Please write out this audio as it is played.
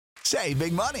Save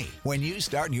big money when you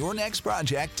start your next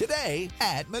project today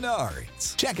at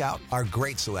Menards. Check out our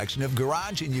great selection of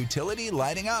garage and utility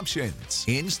lighting options.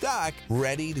 In stock,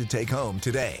 ready to take home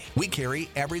today. We carry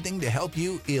everything to help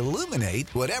you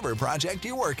illuminate whatever project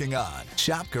you're working on.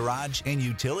 Shop garage and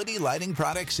utility lighting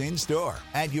products in store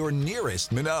at your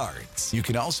nearest Menards. You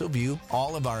can also view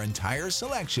all of our entire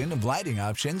selection of lighting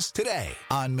options today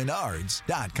on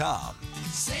Menards.com.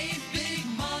 Save big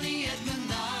money at Menards.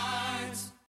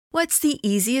 What's the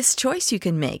easiest choice you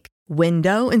can make?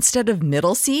 Window instead of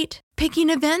middle seat? Picking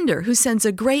a vendor who sends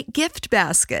a great gift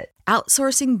basket?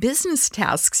 Outsourcing business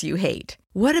tasks you hate?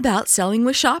 What about selling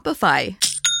with Shopify?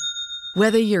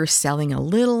 Whether you're selling a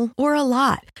little or a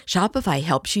lot, Shopify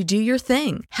helps you do your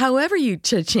thing, however you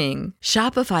cha-ching.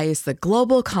 Shopify is the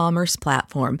global commerce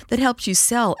platform that helps you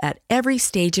sell at every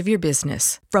stage of your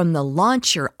business. From the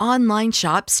launch your online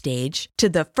shop stage to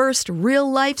the first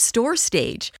real-life store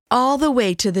stage, all the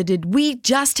way to the did we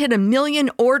just hit 1 million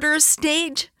orders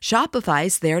stage.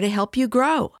 Shopify's there to help you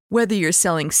grow. Whether you're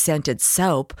selling scented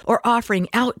soap or offering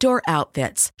outdoor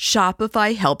outfits,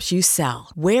 Shopify helps you sell.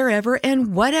 Wherever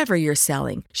and whatever you're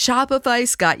selling,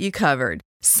 Shopify's got you covered.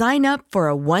 Sign up for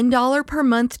a $1 per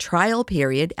month trial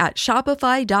period at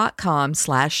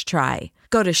shopify.com/try.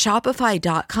 Go to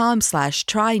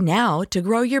shopify.com/try now to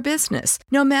grow your business,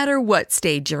 no matter what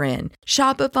stage you're in.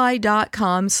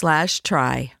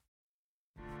 Shopify.com/try.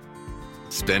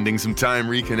 Spending some time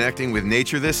reconnecting with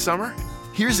nature this summer?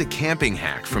 Here's a camping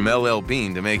hack from LL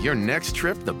Bean to make your next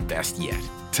trip the best yet.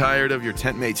 Tired of your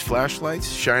tent mate's flashlights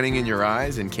shining in your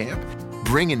eyes in camp?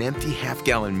 Bring an empty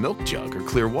half-gallon milk jug or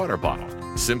clear water bottle.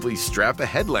 Simply strap a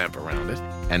headlamp around it,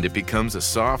 and it becomes a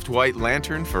soft white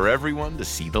lantern for everyone to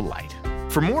see the light.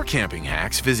 For more camping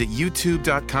hacks, visit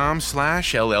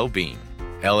youtube.com/LLbean.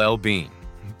 LL Bean.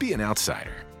 Be an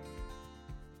outsider.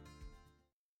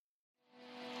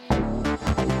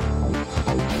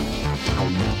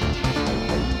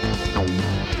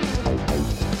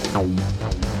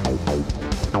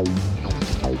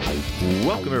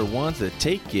 Welcome everyone to the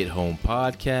Take It Home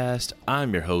podcast.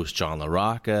 I'm your host, John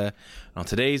LaRocca. On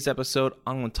today's episode,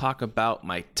 I'm going to talk about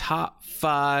my top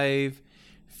 5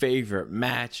 favorite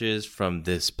matches from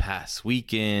this past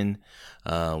weekend.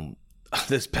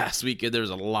 This past weekend, there was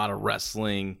a lot of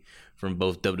wrestling from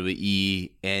both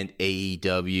WWE and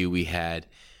AEW. We had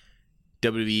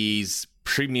WWE's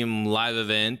premium live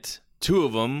event, 2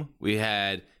 of them. We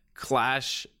had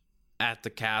Clash at the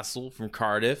Castle from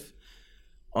Cardiff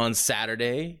on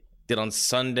Saturday. Then on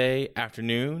Sunday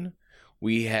afternoon,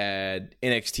 we had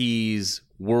NXT's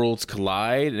Worlds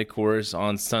Collide. And of course,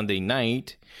 on Sunday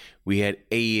night, we had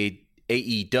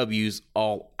AEW's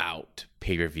All Out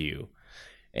pay-per-view.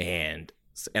 And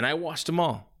I watched them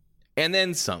all. And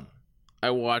then some.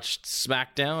 I watched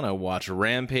SmackDown. I watched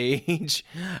Rampage.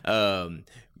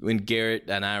 When Garrett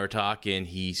and I were talking,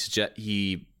 he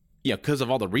because of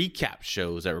all the recap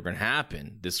shows that were going to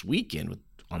happen this weekend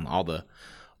on all the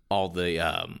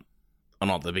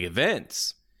big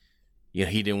events,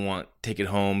 he didn't want Take It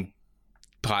Home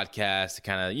podcast to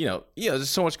kind of, there's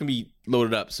so much going to be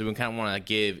loaded up. So we kind of want to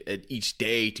give each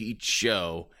day to each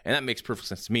show. And that makes perfect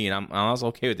sense to me. And I was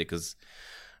okay with it because,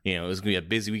 it was going to be a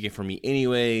busy weekend for me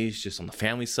anyways, just on the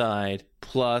family side.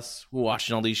 Plus, we're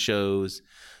watching all these shows.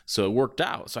 So it worked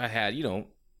out. So I had,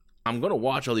 I'm going to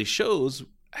watch all these shows.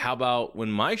 How about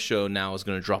when my show now is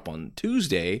going to drop on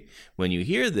Tuesday, when you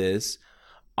hear this,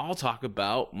 I'll talk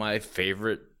about my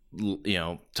favorite,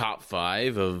 top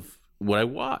 5 of what I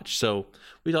watched. So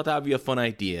we thought that would be a fun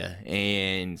idea.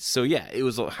 And so, yeah,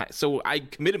 so I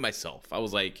committed myself. I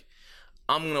was like,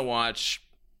 I'm going to watch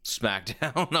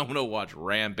SmackDown. I'm going to watch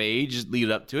Rampage,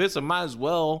 lead up to it. So might as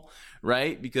well,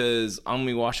 right? Because I'm going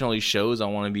to be watching all these shows. I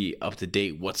want to be up to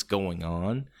date what's going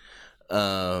on.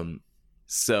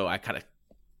 So I kind of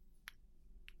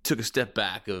took a step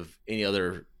back of any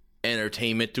other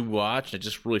entertainment to watch. I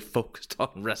just really focused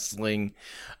on wrestling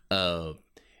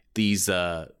this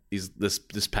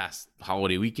past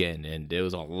holiday weekend, and there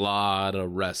was a lot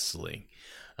of wrestling,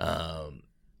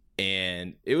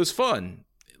 and it was fun.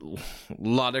 A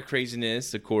lot of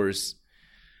craziness, of course,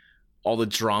 all the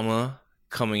drama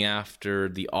coming after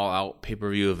the All Out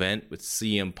pay-per-view event with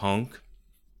CM Punk,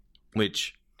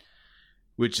 which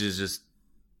is just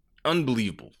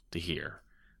unbelievable to hear.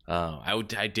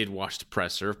 I did watch the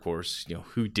presser, of course.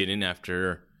 Who didn't?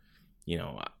 After,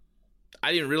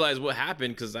 I didn't realize what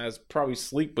happened because I was probably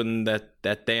asleep when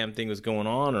that damn thing was going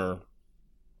on. I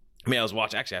was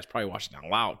probably watching it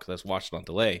out loud because I was watching on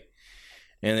delay.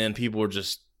 And then people were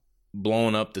just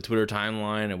blowing up the Twitter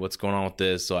timeline and what's going on with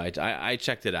this. So I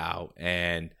checked it out,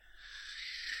 and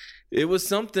it was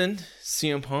something.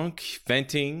 CM Punk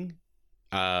venting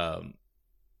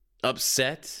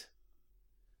upset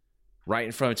right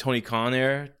in front of Tony Khan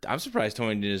there. I'm surprised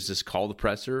Tony didn't just call the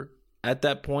presser at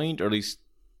that point, or at least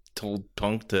told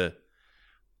Punk to,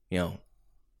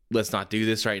 let's not do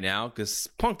this right now, because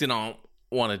Punk didn't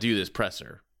want to do this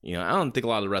presser. I don't think a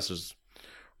lot of the wrestlers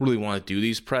really want to do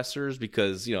these pressers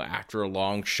because, after a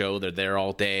long show, they're there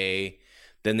all day,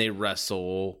 then they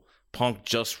wrestle. Punk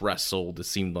just wrestled, it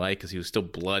seemed like, because he was still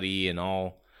bloody and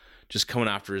all, just coming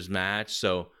after his match.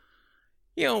 So,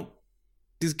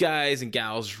 these guys and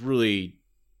gals really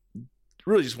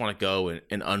just want to go and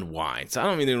unwind. So I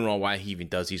don't even know why he even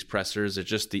does these pressers. They're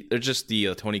just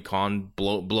the Tony Khan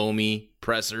blow me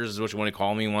pressers is what you want to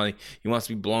call me. He wants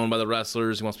to be blown by the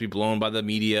wrestlers. He wants to be blown by the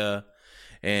media,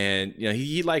 and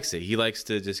he likes it. He likes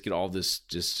to just get all this.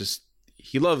 Just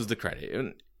he loves the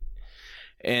credit,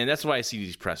 and that's why I see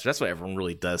these pressers. That's why everyone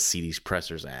really does see these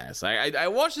pressers as. I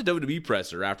watched the WWE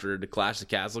presser after the Clash of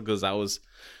the Castle because I was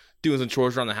doing some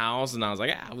chores around the house, and I was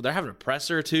like, they're having a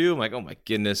presser too. I'm like, oh my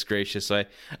goodness gracious. So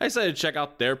I decided to check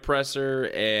out their presser,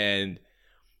 and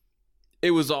it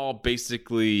was all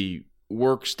basically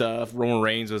work stuff. Roman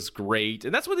Reigns was great,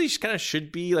 and that's what these kind of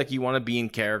should be. Like, you want to be in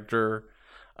character.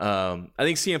 I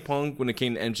think CM Punk, when it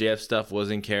came to MJF stuff, was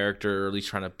in character, or at least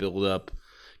trying to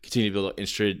continue to build up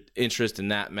interest in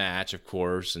that match, of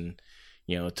course, and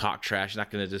talk trash.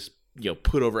 Not going to just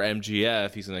put over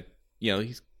MJF. He's going to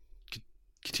he's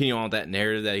continue on with that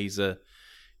narrative that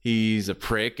he's a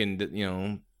prick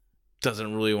and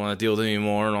doesn't really want to deal with him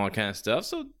anymore and all that kind of stuff.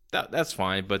 So that's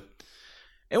fine,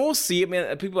 and we'll see. I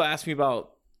mean, people ask me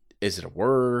about, is it a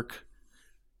work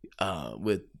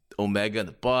with Omega and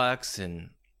the Bucks,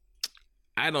 and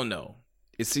I don't know.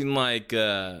 It seemed like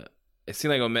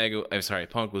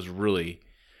Punk was really,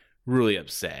 really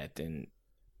upset, and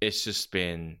it's just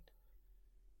been.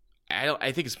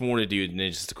 I think it's more to do than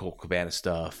just the Colt Cabana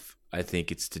stuff. I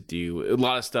think it's to do a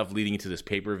lot of stuff leading into this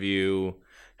pay-per-view,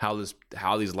 how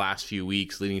these last few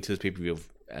weeks leading into this pay-per-view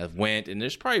have went, and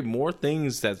there's probably more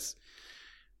things that's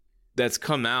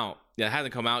come out that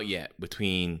hasn't come out yet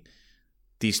between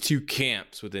these two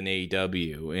camps within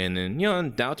AEW, and then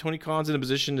now Tony Khan's in a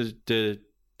position to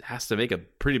has to make a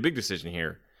pretty big decision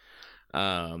here.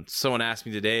 Someone asked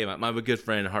me today, my good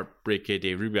friend Heartbreak Kid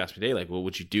Dave Rubio asked me today, like, what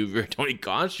would you do if you're Tony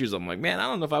Khan's shoes? I'm like, man, I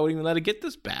don't know if I would even let it get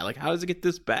this bad. Like, how does it get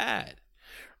this bad?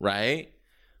 Right?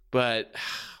 But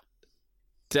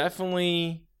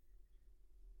definitely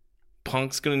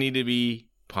Punk's going to need to be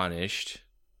punished.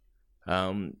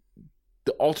 The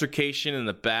altercation in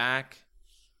the back,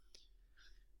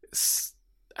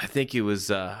 I think it was,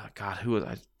 who was,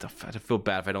 I feel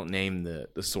bad if I don't name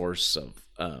the source of,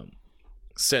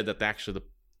 said that actually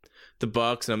the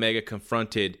Bucks and Omega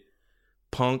confronted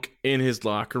Punk in his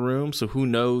locker room. So who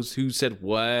knows who said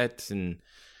what and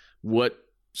what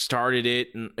started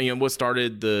it, and what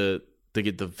started the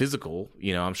physical.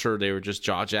 I'm sure they were just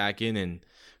jaw jacking, and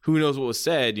who knows what was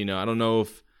said. I don't know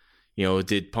if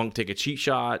did Punk take a cheap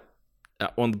shot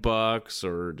at one of the Bucks,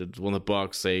 or did one of the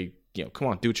Bucks say, come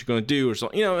on, do what you're going to do, or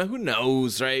something. Who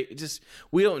knows, right?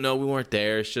 We don't know. We weren't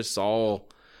there. It's just all.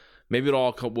 Maybe it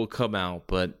all will come out,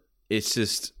 but it's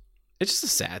just a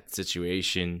sad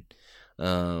situation.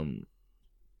 And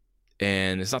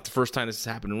it's not the first time this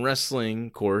has happened in wrestling.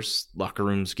 Of course, locker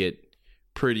rooms get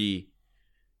pretty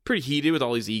heated with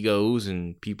all these egos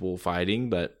and people fighting,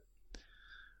 but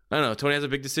I don't know. Tony has a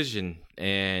big decision.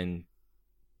 And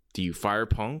do you fire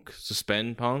Punk,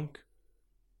 suspend Punk?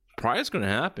 Probably it's going to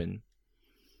happen.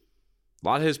 A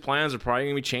lot of his plans are probably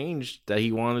going to be changed that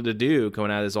he wanted to do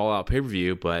coming out of this all-out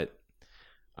pay-per-view, but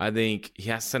I think he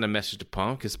has to send a message to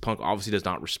Punk, because Punk obviously does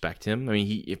not respect him. I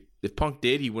mean, if Punk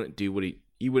did, he wouldn't do what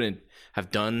he wouldn't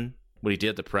have done what he did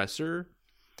at the presser,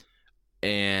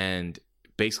 and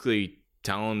basically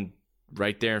telling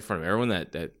right there in front of everyone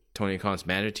that Tony Khan's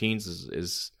manager teams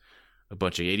is a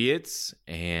bunch of idiots,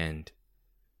 and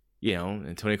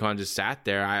and Tony Khan just sat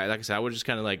there. Like I said, I would just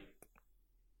kind of like,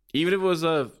 even if it was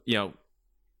even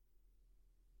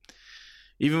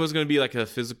if it was going to be like a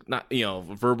physical, not, a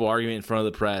verbal argument in front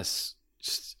of the press,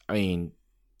 they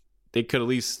could at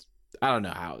least, I don't know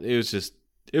how. It was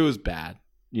bad.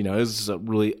 It was just a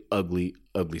really ugly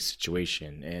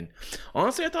situation. And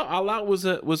honestly, I thought All Out was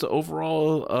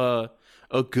overall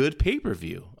a good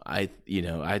pay-per-view. I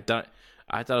thought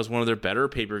it was one of their better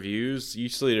pay-per-views.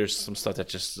 Usually there's some stuff that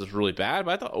just is really bad,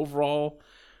 but I thought overall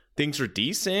things are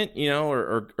decent,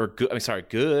 or good.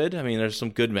 Good. I mean, there's some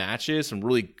good matches, some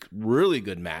really, really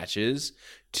good matches.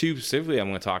 Two specifically I'm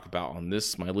going to talk about on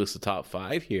my list of top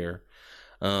 5 here.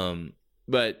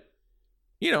 But,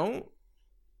 so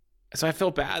I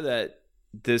felt bad that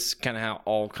this kind of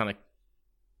all kind of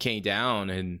came down,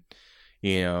 and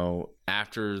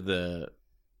after the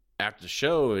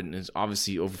show, and is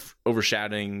obviously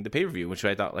overshadowing the pay-per-view, which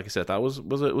I thought, like I said, was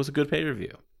a good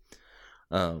pay-per-view.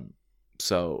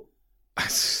 So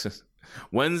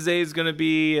Wednesday is going to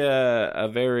be a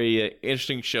very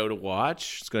interesting show to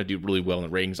watch. It's going to do really well in the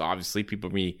ratings. Obviously, people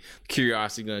are be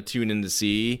curiosity going to tune in to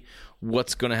see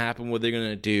what's going to happen, what they're going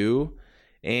to do,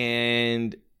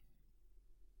 and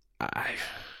like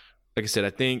I said,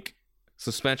 I think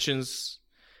suspensions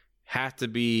have to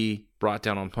be brought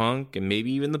down on Punk and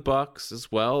maybe even the Bucks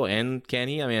as well, and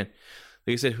Kenny. I mean,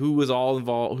 like I said, who was all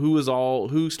involved?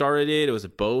 Who started it? It was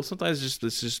both. Sometimes it's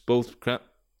just both,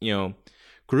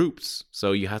 groups.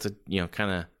 So you have to,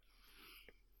 kind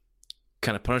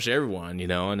of punish everyone.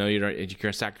 I know you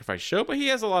can't sacrifice a show, but he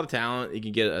has a lot of talent. He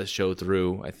can get a show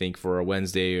through, I think, for a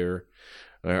Wednesday or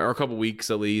a couple weeks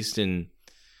at least. And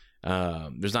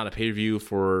there's not a pay-per-view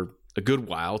for a good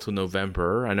while till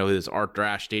November. I know there's Arthur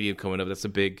Ashe Stadium coming up. That's a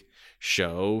big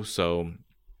show. So,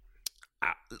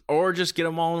 or just get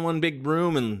them all in one big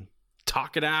room and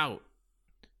talk it out.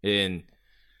 And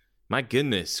my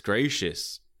goodness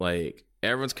gracious, like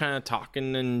everyone's kind of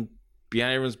talking and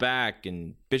behind everyone's back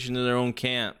and bitching to their own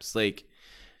camps. Like,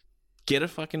 get a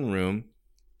fucking room,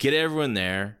 get everyone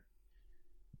there.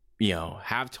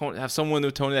 Have someone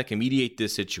with Tony that can mediate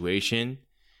this situation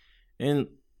and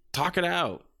talk it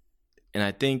out. And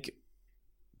I think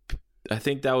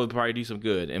that would probably do some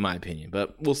good, in my opinion.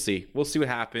 But we'll see. We'll see what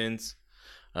happens.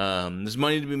 There's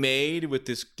money to be made with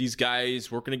these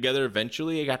guys working together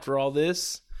eventually after all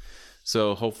this.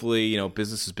 So hopefully,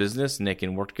 business is business and they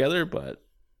can work together. But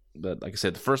like I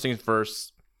said, the first things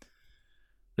first,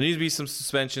 there needs to be some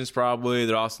suspensions probably.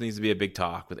 There also needs to be a big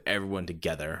talk with everyone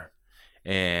together.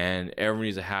 And everyone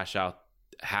needs to hash out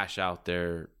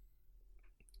their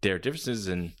differences,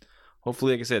 and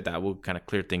hopefully, like I said, that will kind of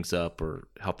clear things up or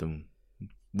help them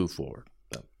move forward.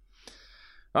 So,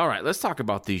 all right, let's talk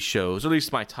about these shows, or at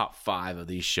least my top 5 of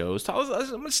these shows. I'm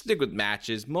going to stick with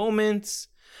matches. Moments.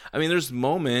 I mean, there's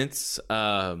moments.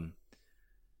 The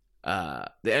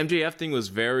MJF thing was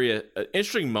an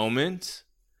interesting moment.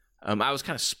 I was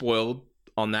kind of spoiled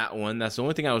on that one. That's the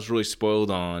only thing I was really spoiled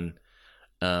on.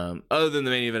 Other than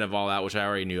the main event of All Out, which I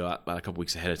already knew about a couple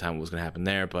weeks ahead of time what was going to happen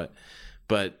there, but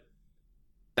that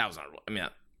was not. I mean,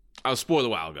 I was spoiled a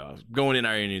while ago. Going in, I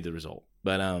already knew the result,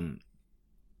 but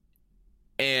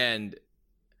and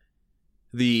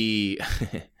the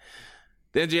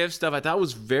the MJF stuff I thought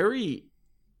was very,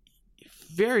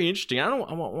 very interesting.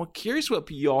 I'm curious what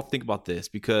you all think about this,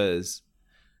 because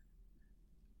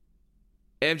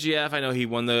MJF, I know he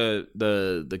won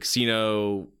the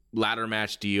casino ladder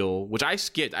match deal, which I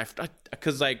skipped.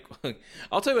 Because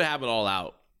I'll tell you what happened All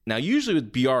Out. Now, usually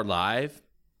with BR Live,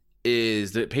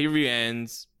 is the pay-per-view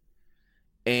ends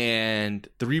and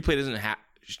the replay doesn't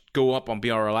go up on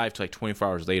BR Live till 24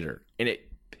 hours later, and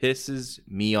it pisses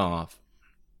me off.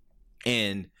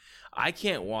 And I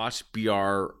can't watch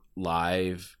BR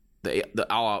Live, the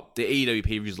AEW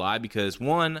pay-per-views live, because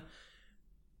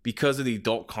of the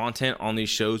adult content on these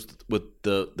shows with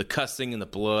the cussing and the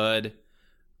blood.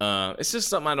 It's just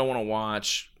something I don't want to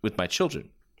watch with my children.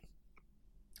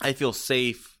 I feel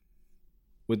safe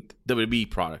with WWE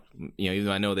product, even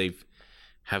though I know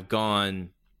have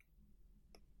gone,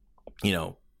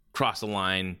 cross the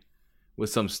line with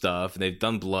some stuff, and they've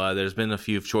done blood. There's been a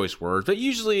few choice words, but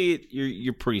usually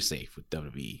you're pretty safe with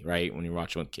WWE, right? When you're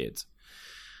watching with kids.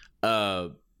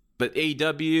 But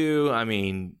AEW, I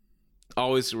mean,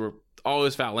 always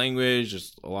foul language,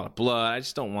 just a lot of blood. I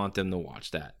just don't want them to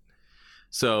watch that.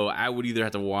 So I would either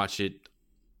have to watch it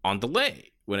on delay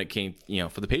when it came,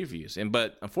 for the pay-per-views.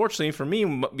 But unfortunately for me,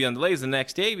 be on delays the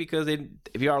next day, because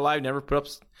VR Live never put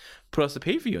us the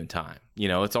pay-per-view in time.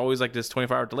 It's always like this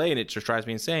 24-hour delay, and it just drives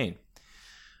me insane.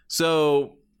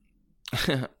 So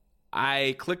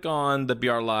I click on the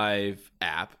BR Live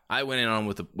app. I went in on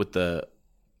with a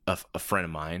friend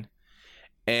of mine,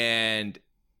 and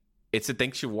it said,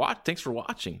 thanks for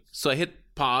watching. So I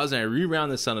hit pause and I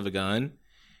rewound the son of a gun,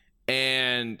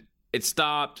 and it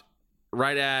stopped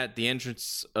right at the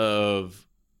entrance of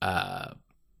the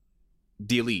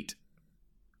Elite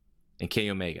and Kenny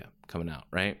Omega coming out,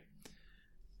 right?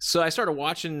 So I started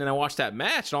watching, and I watched that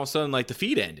match, and all of a sudden, the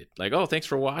feed ended. Oh, thanks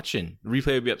for watching. The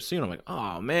replay will be up soon. I'm like,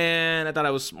 oh, man, I thought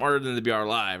I was smarter than the BR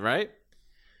Live, right?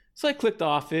 So I clicked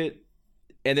off it,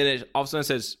 and then it all of a sudden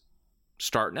says,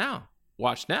 start now,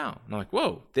 watch now. And I'm like,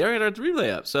 whoa, they already had the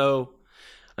replay up. So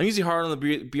I'm usually hard on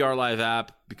the BR Live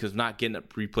app because I'm not getting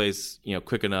up replays,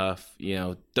 quick enough.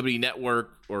 WWE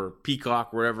Network or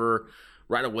Peacock, wherever,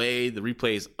 right away, the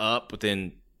replay is up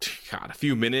within, a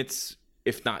few minutes,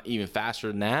 if not even faster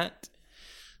than that.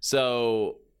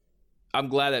 So I'm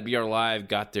glad that BR Live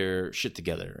got their shit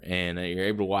together and you're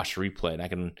able to watch the replay. And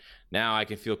I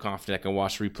can feel confident I can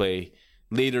watch the replay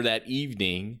later that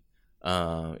evening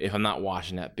if I'm not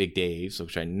watching that Big Dave,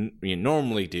 which I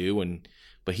normally do.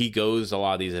 But he goes to a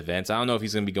lot of these events. I don't know if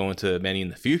he's going to be going to many in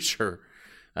the future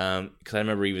because I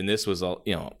remember even this was a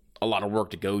lot of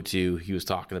work to go to. He was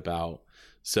talking about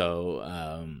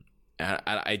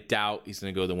I doubt he's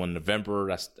going to go to the one in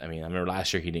November. I remember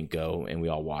last year he didn't go, and we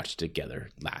all watched together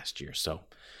last year. So,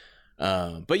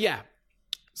 but yeah,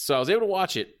 so I was able to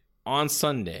watch it on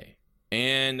Sunday,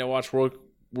 and I watched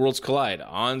Worlds Collide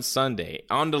on Sunday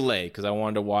on delay because I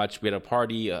wanted to watch. We had a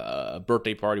party, a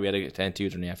birthday party we had to attend to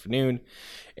in the afternoon,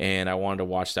 and I wanted to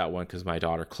watch that one because my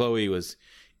daughter Chloe was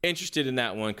interested in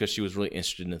that one because she was really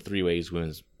interested in the 3-ways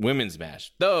women's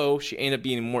match. Though she ended up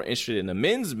being more interested in the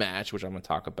men's match, which I'm going to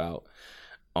talk about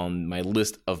on my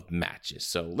list of matches.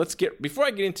 So before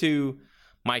I get into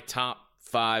my top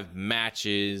 5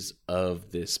 matches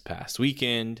of this past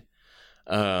weekend,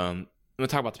 I'm going to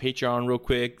talk about the Patreon real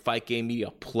quick. Fight Game Media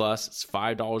Plus. It's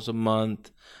 $5 a month.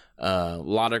 A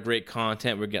lot of great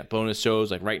content. We're getting bonus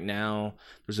shows. Like right now,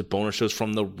 there's a bonus shows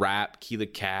from The Rap, Keela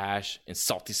Cash, and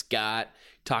Salty Scott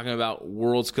talking about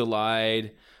Worlds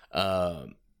Collide.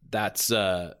 That's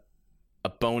a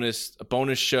bonus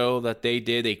show that they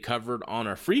did. They covered on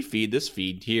our free feed, this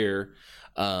feed here,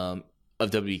 of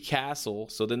WWE Castle.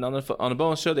 So then on a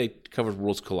bonus show, they covered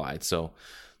Worlds Collide. So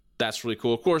that's really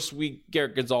cool. Of course,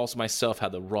 Garrett Gonzalez and myself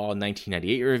had the Raw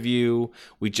 1998 review.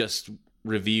 We just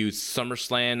reviewed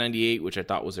SummerSlam 98, which I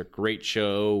thought was a great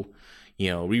show.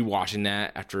 Rewatching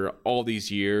that after all these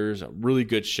years, a really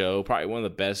good show. Probably one of the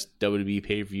best WWE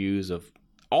pay-per-views of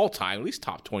all time, at least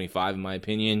top 25 in my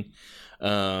opinion.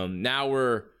 Now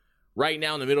we're right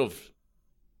now in the middle of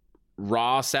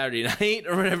Raw Saturday Night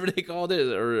or whatever they called it,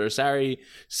 or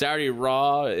Saturday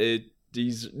Raw.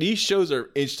 These shows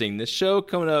are interesting. This show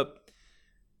coming up,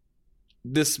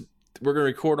 we're going to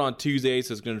record on Tuesday,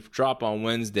 so it's going to drop on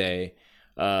Wednesday.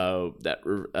 That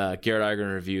Garrett and I are going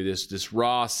to review this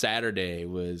Raw Saturday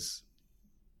was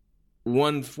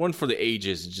one for the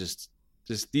ages. Just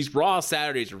these Raw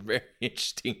Saturdays are very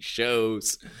interesting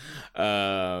shows.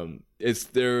 They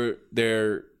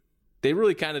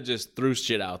really kind of just threw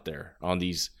shit out there on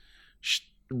these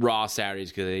Raw Saturdays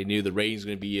because they knew the ratings were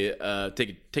going to be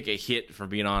take a hit from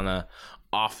being on a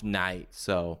off night.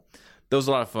 So that was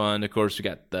a lot of fun. Of course, we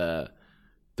got the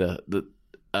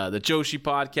Joshi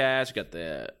podcast, we got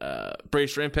the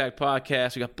Brace for Impact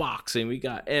podcast, we got boxing, we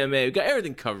got MMA, we got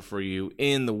everything covered for you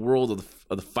in the world of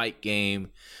the fight game.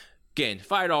 Again,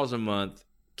 $5 a month,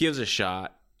 give us a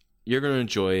shot. You're going to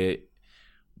enjoy it.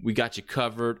 We got you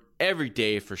covered every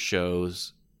day for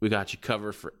shows. We got you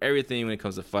covered for everything when it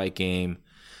comes to fight game.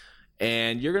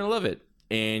 And you're going to love it.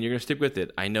 And you're going to stick with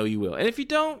it. I know you will. And if you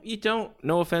don't, you don't.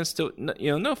 No offense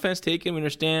taken. We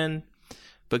understand.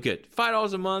 But good.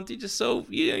 $5 a month. You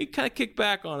kind of kick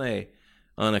back on a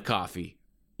coffee.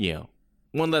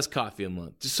 One less coffee a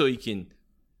month. Just so you can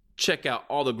check out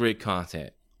all the great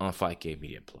content on Fight Game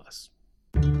Media Plus.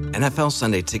 NFL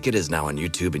Sunday Ticket is now on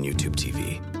YouTube and YouTube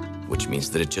TV, which means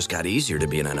that it just got easier to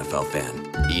be an NFL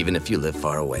fan, even if you live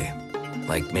far away.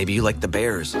 Like maybe you like the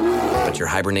Bears, but you're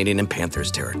hibernating in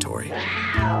Panthers territory.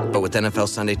 But with NFL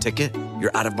Sunday Ticket, your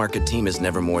out-of-market team is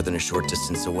never more than a short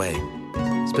distance away.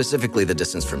 Specifically, the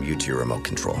distance from you to your remote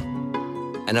control.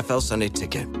 NFL Sunday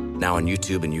Ticket, now on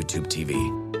YouTube and YouTube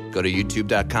TV. Go to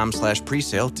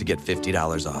youtube.com/presale to get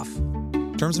 $50 off.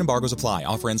 Terms and embargoes apply.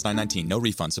 Offer ends 9/19. No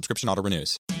refund. Subscription auto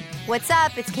renews. What's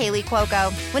up? It's Kaylee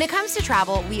Cuoco. When it comes to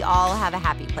travel, we all have a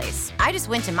happy place. I just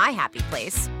went to my happy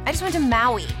place. I just went to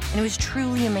Maui, and it was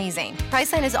truly amazing.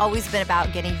 Priceline has always been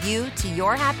about getting you to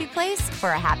your happy place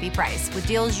for a happy price with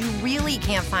deals you really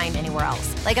can't find anywhere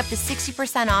else. Like up to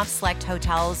 60% off select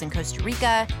hotels in Costa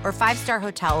Rica or 5-star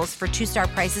hotels for 2-star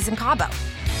prices in Cabo.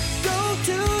 Go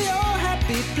to your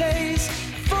happy place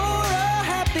for a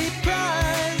happy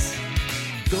price.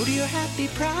 Go to your happy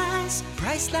price,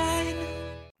 Priceline.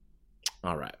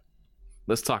 All right,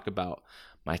 let's talk about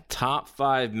my top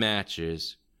 5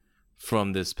 matches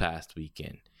from this past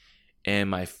weekend. And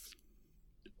my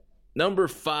number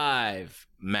 5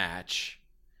 match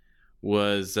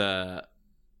was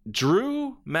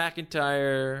Drew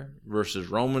McIntyre versus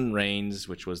Roman Reigns,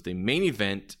 which was the main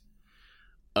event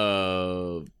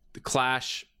of the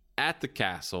Clash at the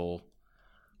Castle.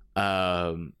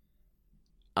 I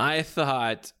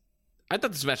thought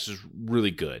this match was really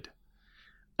good.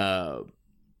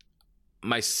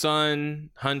 My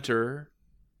son Hunter,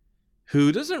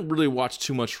 who doesn't really watch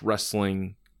too much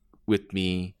wrestling with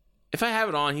me, if I have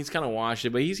it on, he's kind of watched it,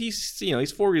 but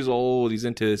he's 4 years old. He's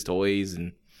into his toys,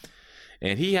 and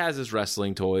And he has his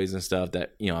wrestling toys and stuff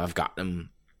that, I've gotten him.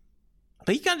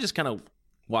 But he kind of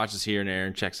watches here and there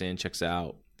and checks in, checks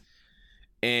out.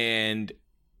 And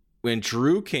when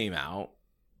Drew came out,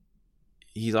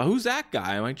 he's like, "Who's that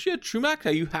guy?" I'm like, "Yeah, Drew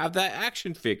McIntyre, you have that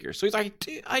action figure." So he's like,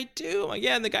 I do. I'm like,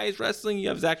 "Yeah, and the guy is wrestling, you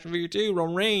have his action figure too,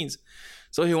 Roman Reigns."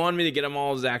 So he wanted me to get him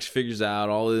all his action figures out,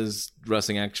 all his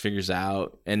wrestling action figures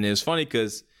out. And it was funny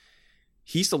because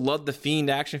he used to love the Fiend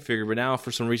action figure, but now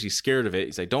for some reason he's scared of it.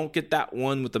 He's like, "Don't get that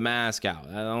one with the mask out.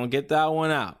 I don't get that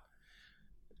one out."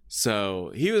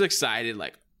 So he was excited,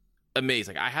 like amazed.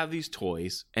 Like, I have these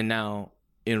toys, and now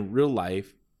in real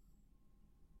life,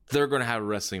 they're going to have a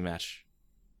wrestling match.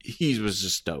 He was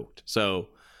just stoked. So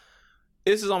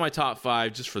this is on my top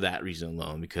 5 just for that reason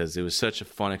alone, because it was such a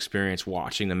fun experience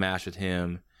watching the match with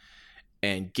him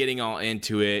and getting all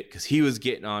into it, because he was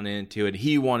getting on into it.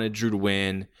 He wanted Drew to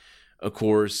win. Of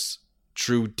course,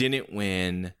 Drew didn't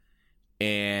win,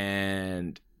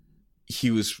 and he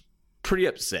was pretty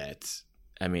upset.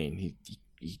 I mean,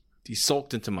 he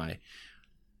sulked into my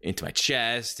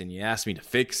chest, and he asked me to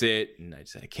fix it, and I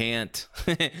said I can't.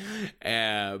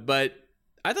 But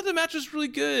I thought the match was really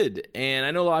good, and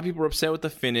I know a lot of people were upset with the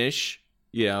finish.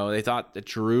 They thought that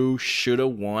Drew should have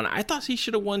won. I thought he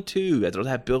should have won too. I thought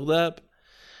that build up.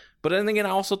 But then again, I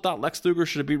also thought Lex Luger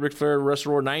should have beat Ric Flair at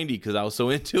WrestleMania 90 because I was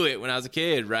so into it when I was a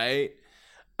kid, right?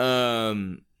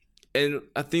 And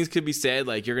things could be said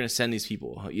like, you're going to send these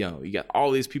people. You got all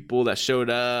these people that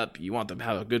showed up. You want them to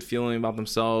have a good feeling about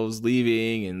themselves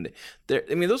leaving, and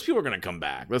those people are going to come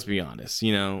back. Let's be honest.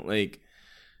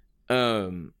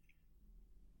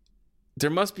 There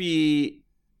must be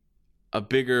a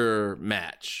bigger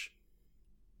match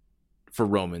for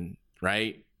Roman,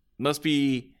 right? Must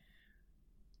be.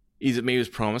 Maybe it was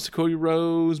promised to Cody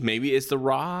Rhodes. Maybe it's The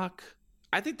Rock.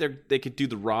 I think they could do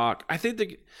The Rock. I think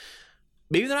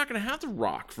maybe they're not going to have The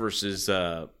Rock versus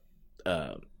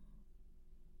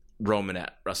Roman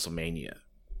at WrestleMania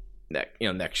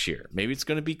next year. Maybe it's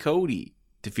going to be Cody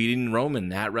defeating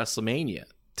Roman at WrestleMania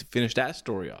to finish that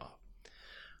story off.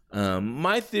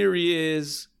 My theory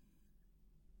is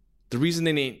the reason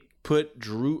they didn't put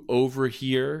Drew over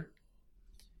here.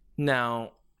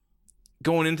 Now,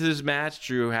 going into this match,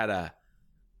 Drew had a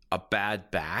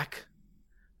bad back.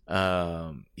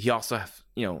 He also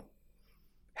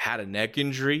had a neck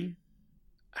injury.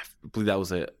 I believe that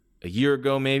was a year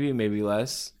ago, maybe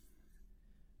less.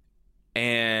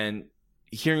 And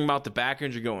hearing about the back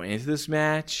injury going into this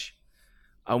match,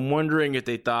 I'm wondering if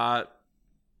they thought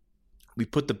we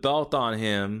put the belt on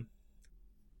him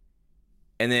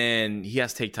and then he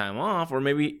has to take time off, or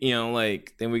maybe,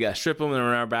 then we got to strip him and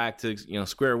we're back to,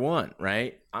 square one,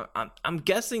 right? I'm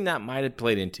guessing that might have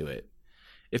played into it.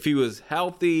 If he was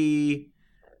healthy,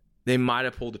 they might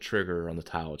have pulled the trigger on the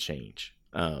title change.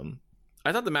 I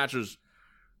thought the match was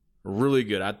really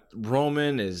good.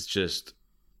 Roman is just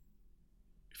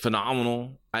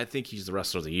phenomenal. I think he's the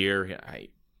wrestler of the year.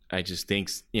 I just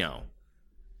think,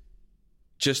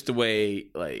 just the way,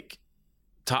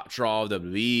 top draw of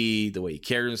WWE, the way he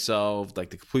carries himself, the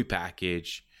complete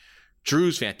package.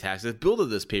 Drew's fantastic. The build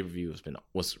of this pay-per-view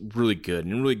was really good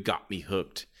and really got me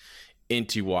hooked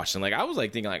into watching. I was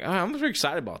thinking I'm very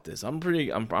excited about this. I'm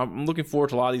looking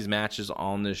forward to a lot of these matches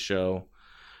on this show.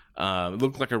 It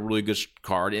looked like a really good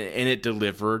card, and it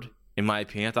delivered, in my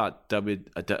opinion. I thought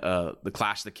the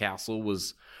Clash of the Castle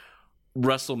was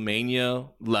WrestleMania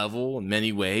level in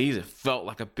many ways. It felt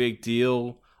like a big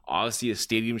deal. Obviously, a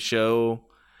stadium show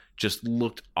just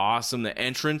looked awesome. The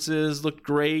entrances looked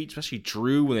great, especially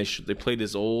Drew when they played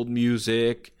his old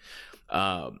music,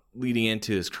 leading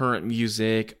into his current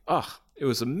music. It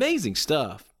was amazing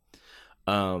stuff.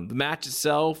 The match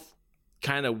itself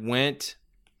kind of went,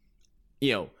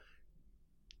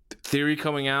 Theory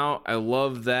coming out. I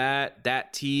love that.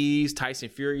 That tease, Tyson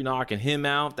Fury knocking him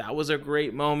out. That was a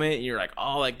great moment. And you're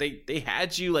like, they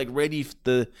had you ready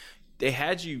they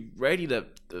had you ready to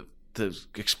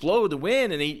explode to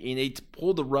win, and they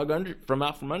pulled the rug out from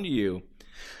under you.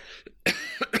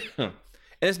 And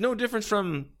it's no difference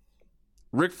from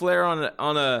Ric Flair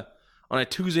on a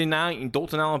Tuesday night in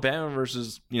Dalton, Alabama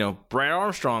versus Brad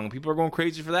Armstrong. People are going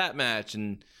crazy for that match,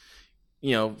 and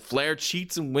Flair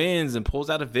cheats and wins and pulls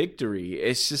out a victory.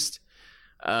 It's just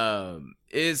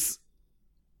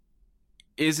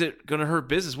is it going to hurt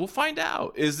business? We'll find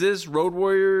out. Is this Road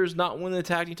Warriors not winning the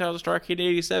tag team title to Starrcade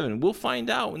 87? We'll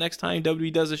find out next time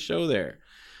WWE does a show there.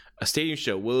 A stadium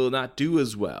show. Will it not do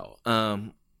as well?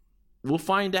 We'll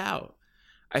find out.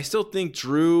 I still think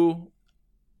Drew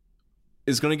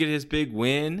is going to get his big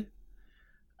win.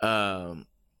 Because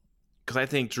I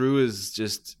think Drew is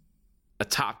just a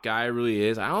top guy really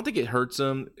is. I don't think it hurts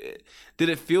him. Did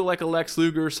it feel like a Lex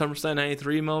Luger SummerSlam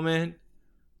 93 moment?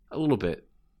 A little bit.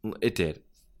 It did.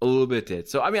 A little bit did.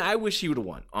 So, I mean, I wish he would have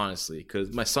won, honestly,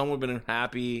 because my son would have been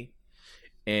happy.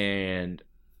 And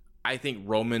I think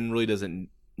Roman really doesn't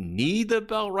need the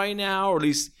belt right now, or at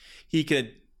least he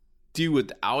could do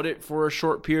without it for a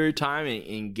short period of time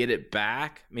and get it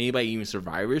back, maybe by even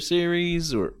Survivor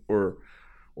Series or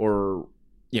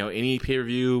any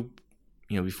pay-per-view,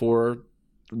 before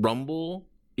Rumble,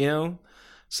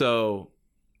 So,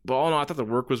 but all in all, I thought the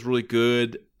work was really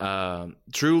good.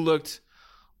 Drew looked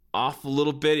off a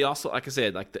little bit. He also, like I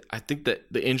said, I think that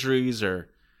the injuries are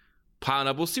piling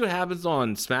up. We'll see what happens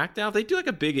on SmackDown. If they do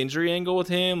a big injury angle with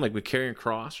him, like with Karrion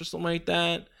Kross or something like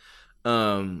that,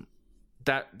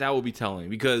 that will be telling,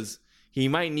 because he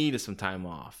might need some time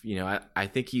off. I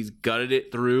think he's gutted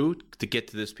it through to get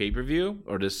to this pay-per-view,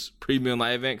 or this premium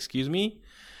live event, excuse me.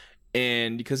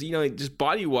 And because, just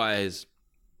body-wise,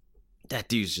 that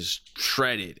dude's just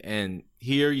shredded. And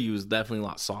here he was definitely a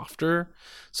lot softer.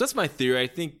 So that's my theory. I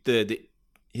think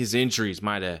his injuries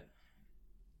might have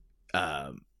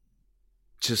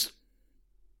just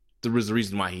there was the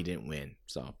reason why he didn't win.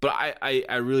 So, but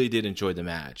I really did enjoy the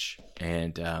match.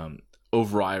 And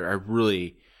overall, I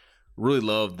really, really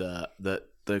loved the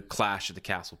Clash at the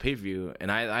Castle pay-per-view. And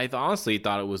I honestly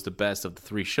thought it was the best of the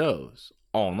 3 shows,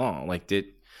 all in all.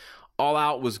 All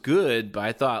Out was good, but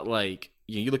I thought,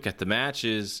 you look at the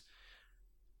matches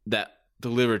that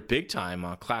delivered big time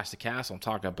on Clash at the Castle. I'm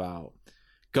talking about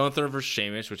Gunther versus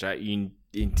Sheamus, which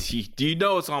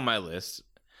it's on my list.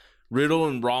 Riddle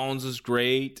and Rollins was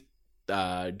great.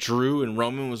 Drew and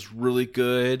Roman was really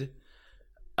good.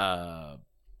 The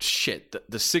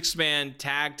 6-man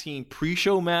tag team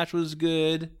pre-show match was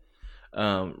good.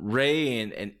 Ray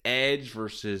and Edge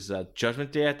versus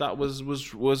Judgment Day, I thought was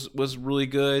really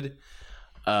good.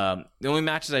 The only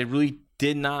matches I really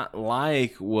did not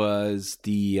like was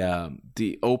the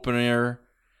opener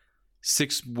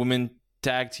 6-woman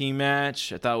tag team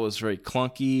match. I thought it was very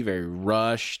clunky, very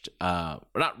rushed.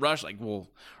 Not rushed,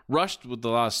 rushed with a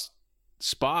lot of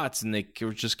spots, and they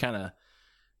were just kind of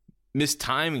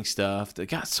mistiming stuff. They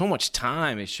got so much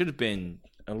time. It should have been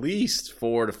at least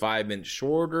 4 to 5 minutes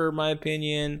shorter, in my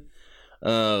opinion.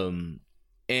 And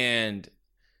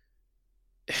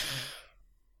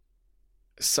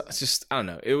so it's just, I don't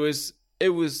know.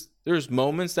 There's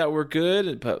moments that were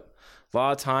good, but a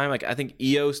lot of time, I think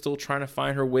Io's still trying to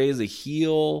find her way as a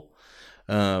heel.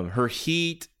 Her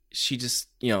heat, she just,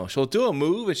 she'll do a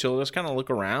move and she'll just kind of look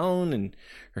around, and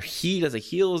her heat as a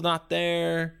heel is not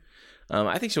there.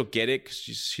 I think she'll get it because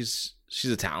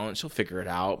she's a talent. She'll figure it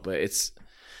out, but it's,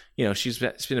 she's been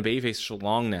a babyface for so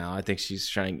long now. I think she's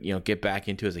trying to, get back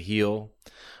into as a heel.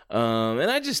 And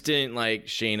I just didn't like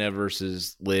Shayna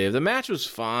versus Liv. The match was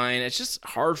fine. It's just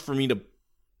hard for me to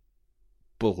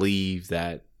believe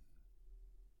that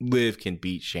Liv can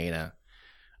beat Shayna.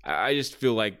 I just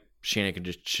feel like Shayna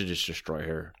should just destroy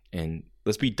her. And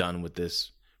let's be done with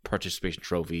this participation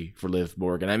trophy for Liv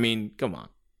Morgan. I mean, come on.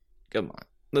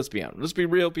 Let's be honest. Let's be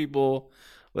real, people.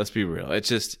 Let's be real. I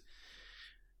just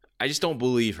don't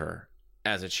believe her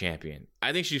as a champion.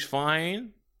 I think she's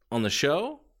fine on the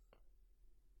show,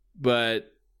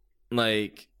 but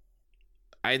I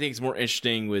think it's more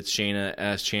interesting with Shayna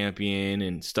as champion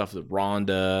and stuff that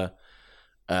Ronda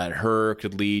her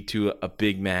could lead to a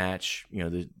big match.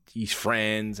 These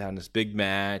friends having this big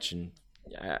match, and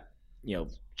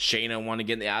Shayna want to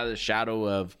get out of the shadow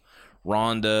of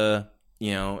Ronda,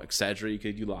 etc. You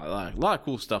could do a lot of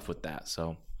cool stuff with that.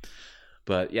 So,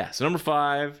 but yeah. So number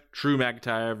 5, Drew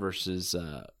McIntyre versus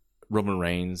Roman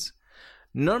Reigns.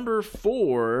 Number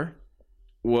 4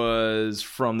 was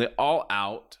from the All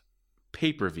Out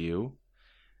pay-per-view,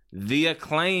 The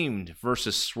Acclaimed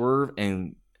versus Swerve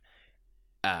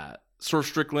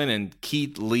Strickland and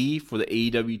Keith Lee for the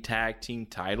AEW tag team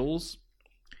titles.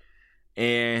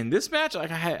 And this match, I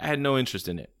had no interest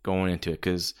in it going into it,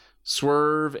 because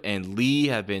Swerve and Lee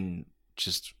have been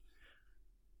just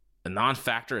a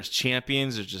non-factor as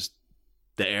champions. They're just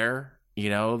there.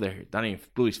 They're not even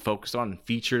really focused on and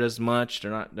featured as much.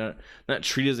 They're not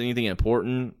treated as anything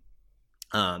important.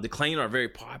 The Acclaimed are very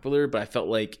popular, but I felt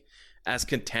like as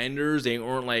contenders, they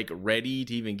weren't ready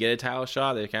to even get a title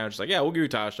shot. They kind of just we'll give you a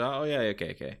title shot. Oh yeah,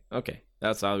 okay.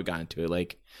 That's how we got into it,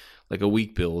 like a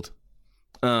weak build.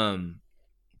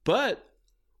 But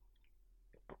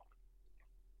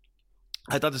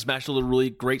I thought this match was a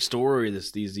really great story.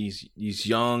 These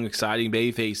young, exciting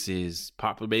babyfaces,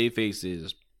 popular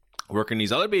babyfaces, working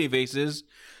these other babyfaces,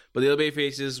 but the other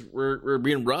babyfaces were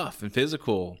being rough and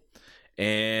physical,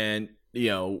 and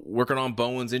working on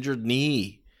Bowen's injured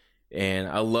knee. And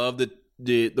I love that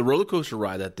the roller coaster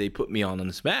ride that they put me on in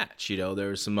this match. You know, there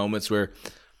were some moments where,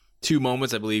 2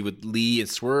 moments I believe with Lee and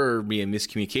Swerve being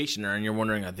miscommunication, and you're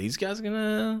wondering, are these guys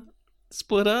gonna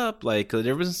split up? Like, 'cause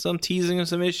there was some teasing of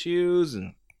some issues,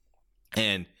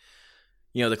 and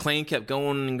you know, the Claim kept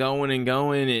going and going and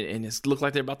going, and it looked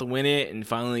like they're about to win it, and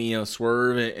finally, you know,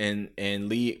 Swerve and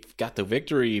Lee got the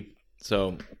victory.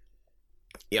 So,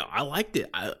 yeah, I liked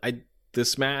it.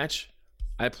 This match,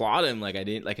 I applaud him. Like I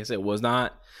said, it was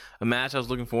not a match I was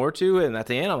looking forward to, and at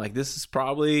the end, I'm like, this is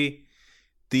probably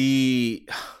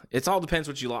it all depends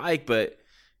what you like, but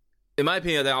in my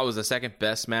opinion, that was the second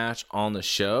best match on the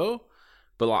show.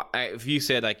 But if you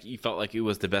said like you felt like it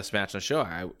was the best match on the show,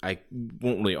 I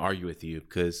won't really argue with you,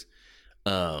 because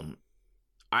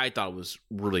I thought it was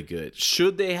really good.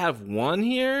 Should they have won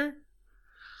here?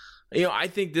 You know, I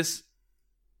think this,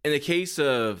 in the case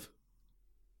of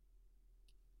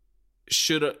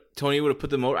Tony would have put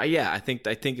them over. Yeah, I think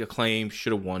Acclaim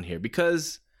should have won here,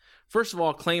 because first of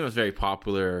all, Acclaim is very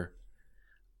popular.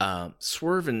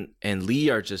 Swerve and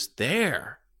Lee are just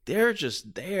there. They're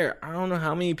just there. I don't know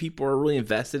how many people are really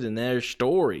invested in their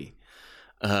story.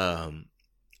 And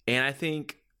I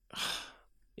think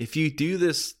if you do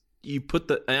this, you put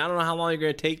and I don't know how long you're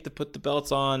going to take to put the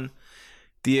belts on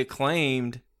the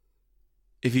Acclaimed.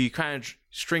 If you kind of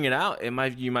string it out,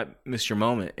 you might miss your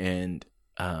moment. And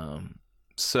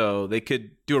so they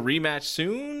could do a rematch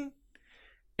soon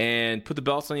and put the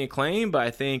belts on the Acclaim. But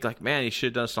I think, like, man, he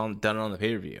should have done it on the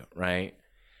pay-per-view, right?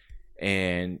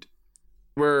 And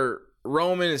where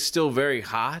Roman is still very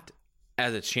hot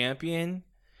as a champion,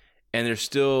 and there's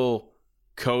still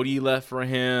Cody left for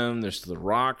him, there's still The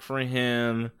Rock for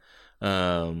him.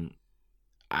 I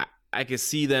could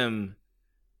see them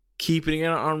keeping it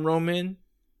on Roman,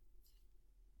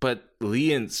 but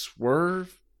Lee and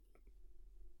Swerve,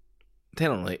 they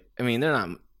don't like. I mean, they're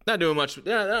not doing much.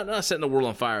 They're not setting the world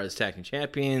on fire as tag team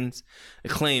champions.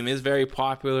 Acclaim is very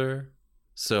popular,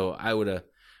 so I would have.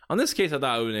 On this case, I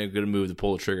thought it would have been a good move to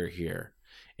pull the trigger here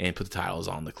and put the titles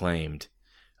on the Acclaimed.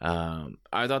 I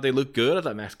thought they looked good. I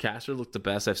thought Max Caster looked the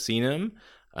best I've seen him.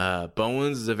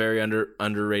 Bowens is a very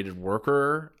underrated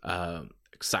worker,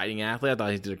 exciting athlete. I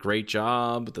thought he did a great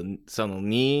job with the Sun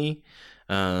knee.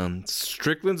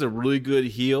 Strickland's a really good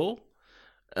heel.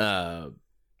 I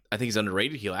think he's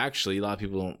underrated heel, actually. A lot of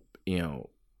people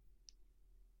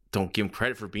don't give him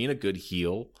credit for being a good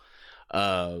heel.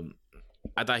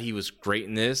 I thought he was great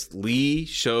in this. Lee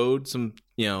showed some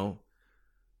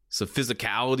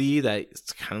physicality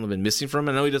that's kind of been missing from him.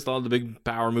 I know he does a lot of the big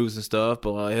power moves and stuff,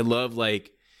 but I love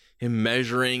like him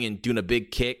measuring and doing a big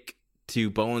kick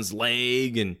to Bowen's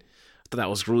leg, and I thought that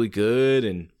was really good.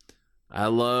 And I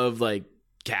love like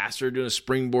Caster doing a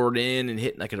springboard in and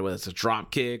hitting like whether it's a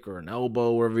drop kick or an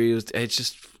elbow, wherever he was.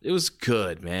 It was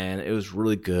good, man. It was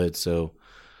really good. So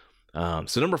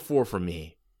number 4 for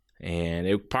me. And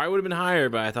it probably would have been higher,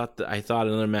 but I thought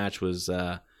another match was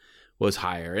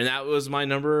higher, and that was my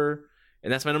number,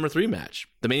 and that's my number 3 match,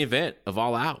 the main event of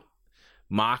All Out,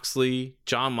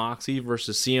 John Moxley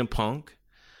versus CM Punk.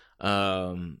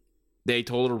 They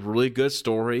told a really good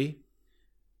story.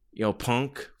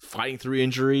 Punk fighting through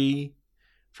injury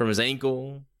from his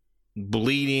ankle,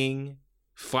 bleeding,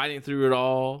 fighting through it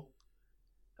all.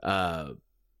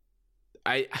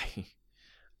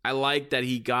 I like that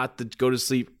he got to go to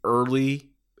sleep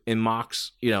early and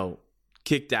Mox,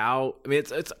 kicked out. I mean,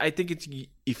 I think it's, if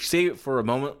you save it for a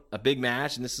moment, a big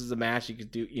match, and this is the match you could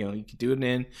do, you could do it in,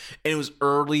 and it was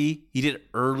early. He did it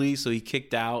early, so he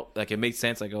kicked out. Like, it made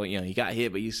sense. Like, he got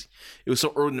hit, but it was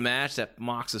so early in the match that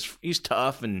Mox he's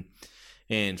tough and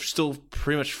still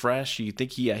pretty much fresh. You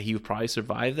think he would probably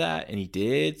survive that, and he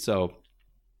did. So,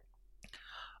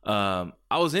 I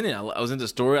was in it. I was into the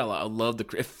story. I loved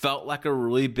it felt like a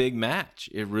really big match.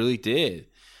 It really did.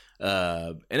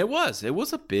 And it was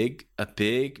a big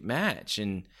match.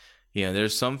 And,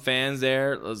 there's some fans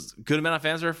there, a good amount of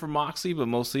fans there for Moxley, but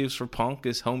mostly it was for Punk,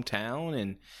 his hometown.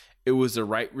 And it was the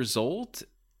right result,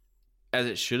 as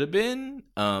it should have been.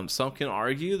 Some can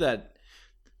argue that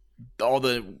all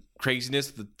the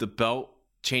craziness, the belt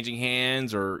changing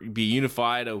hands or be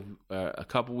unified a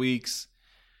couple weeks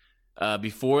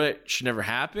before it should never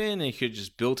happen. It could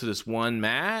just build to this one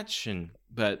match,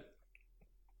 but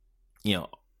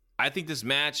I think this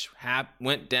match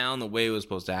went down the way it was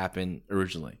supposed to happen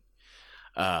originally.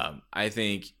 I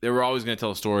think they were always going to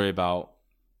tell a story about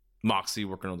Moxley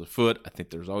working on the foot. I think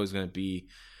there's always going to be,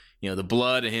 the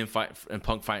blood and him fight and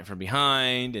Punk fighting from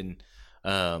behind, and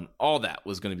all that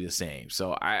was going to be the same.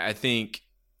 So I think,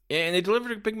 and they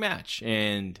delivered a big match,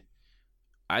 and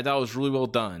I thought it was really well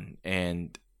done.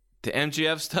 And the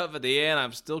MJF stuff at the end,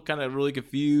 I'm still kind of really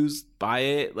confused by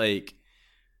it. Like,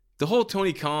 the whole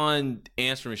Tony Khan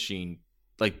answer machine,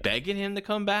 like begging him to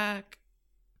come back,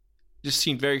 just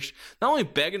seemed very, not only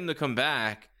begging him to come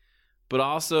back, but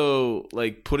also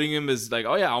like putting him as like,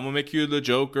 oh yeah, I'm gonna make you the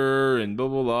Joker and blah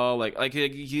blah blah. Like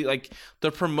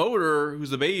the promoter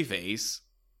who's the babyface,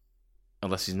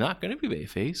 unless he's not gonna be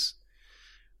babyface,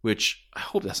 which I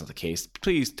hope that's not the case.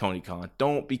 Please, Tony Khan,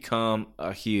 don't become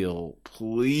a heel,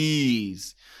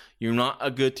 please. You're not a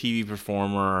good TV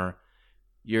performer.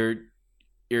 You're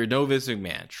no Vince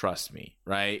McMahon, trust me.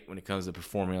 Right when it comes to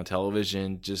performing on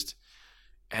television, that's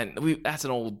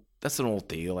an old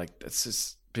deal. Like that's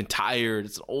just been tired.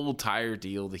 It's an old tired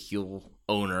deal, the heel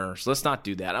owner. So let's not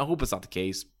do that. I hope it's not the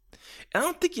case. And I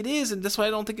don't think it is, and that's why I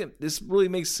don't think this really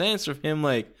makes sense of him.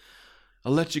 Like,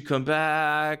 I'll let you come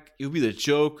back. You'll be the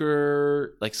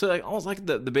Joker. Like, so like almost like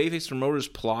the babyface promoters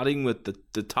plotting with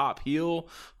the top heel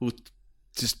who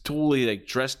just totally like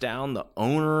dressed down the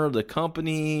owner of the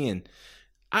company. And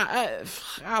I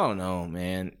don't know,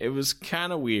 man. It was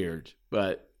kind of weird,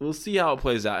 but we'll see how it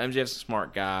plays out. MJF's a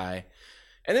smart guy.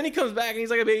 And then he comes back and he's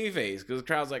like a babyface because the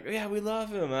crowd's like, yeah, we love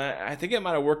him. I think it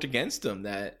might have worked against him,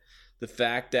 that the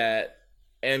fact that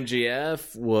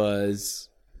MJF was,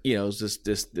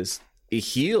 this a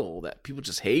heel that people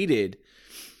just hated.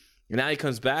 And now he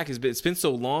comes back. It's been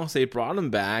so long since they brought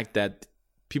him back that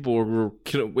people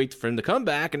couldn't wait for him to come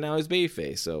back, and now he's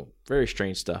babyface. So very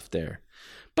strange stuff there.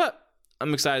 But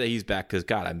I'm excited that he's back because,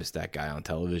 God, I miss that guy on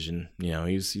television.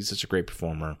 He's such a great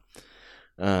performer.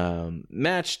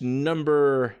 Match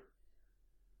number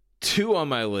 2 on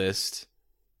my list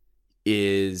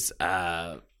is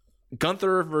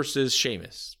Gunther versus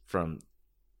Sheamus from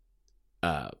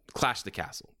Clash of the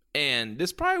Castle. And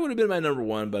this probably would have been my number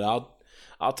 1, but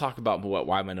I'll talk about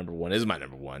why my number 1 is my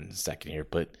number 1 in a second here.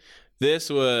 But this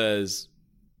was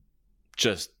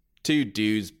just 2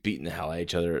 dudes beating the hell out of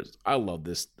each other. I love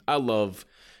this. I love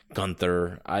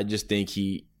Gunther. I just think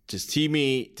he's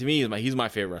my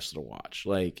favorite wrestler to watch.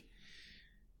 Like,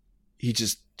 he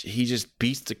just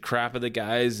beats the crap out of the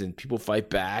guys, and people fight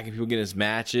back, and people get his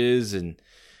matches, and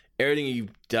everything he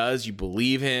does, you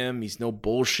believe him. He's no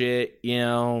bullshit,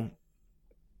 and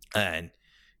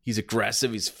he's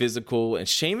aggressive, he's physical. And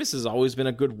Sheamus has always been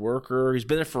a good worker. He's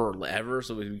been there forever,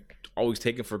 so we always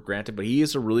take him for granted, but he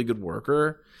is a really good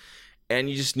worker. And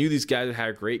you just knew these guys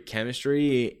had great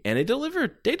chemistry, and they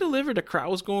delivered. The crowd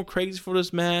was going crazy for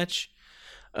this match.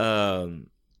 Gunther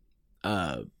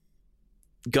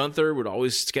would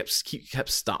always kept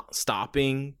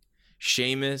stopping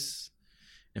Sheamus,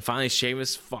 and finally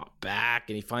Sheamus fought back,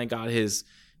 and he finally got his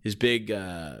big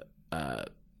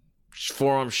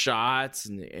forearm shots,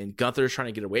 and Gunther's trying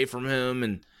to get away from him,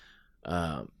 and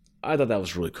I thought that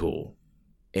was really cool.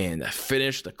 And the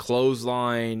finish, the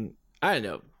clothesline, I don't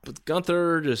know. But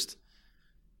Gunther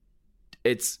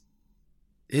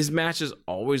his matches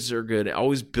always are good.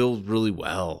 Always build really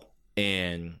well,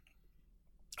 and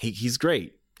he's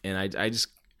great. And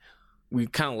we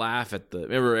kind of laugh at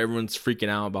remember everyone's freaking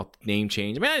out about the name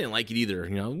change. I mean, I didn't like it either.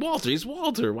 Walter, he's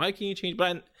Walter. Why can't you change?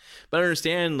 But I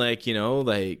understand, like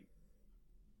the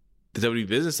WWE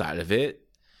business side of it,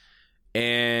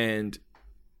 and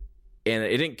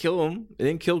it didn't kill him. It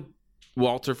didn't kill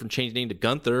Walter from changing name to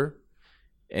Gunther.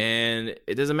 And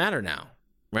it doesn't matter now,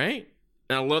 right?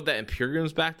 And I love that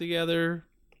Imperium's back together.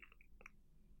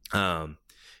 Fabian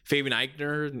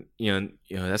Aichner,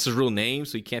 that's his real name,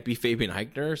 so he can't be Fabian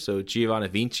Aichner. So Giovanni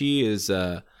Vinci is,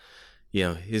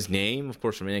 his name, of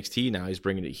course, from NXT. Now he's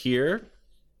bringing it here.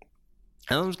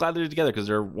 And I'm just glad they're together because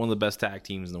they're one of the best tag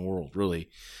teams in the world, really.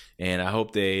 And I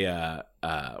hope they,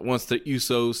 once the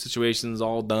Usos situation's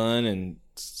all done and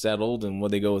settled, and what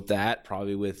they go with that,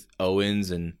 probably with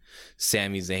Owens and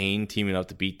Sami Zayn teaming up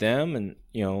to beat them, and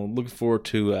looking forward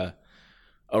to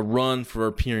a run for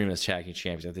Imperium as tag team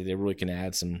champions. I think they really can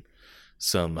add some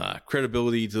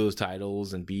credibility to those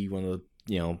titles and be one of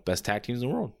the best tag teams in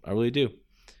the world. I really do.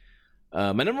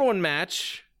 My number 1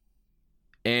 match,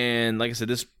 and like I said,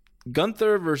 this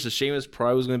Gunther versus Sheamus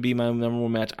probably was going to be my number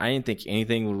 1 match. I didn't think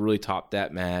anything would really top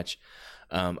that match.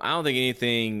 I don't think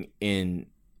anything in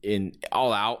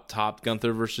All Out topped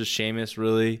Gunther versus Sheamus,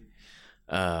 really.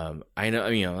 I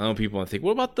know people want to think,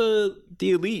 what about the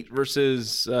Elite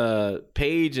versus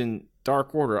Paige and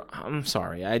Dark Order? I'm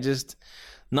sorry,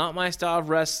 not my style of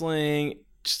wrestling.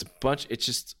 It's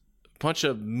just a bunch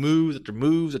of moves after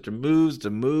moves after moves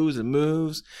after moves and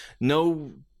moves.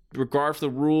 No regard for the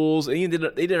rules. And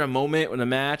they did a moment in a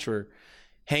match where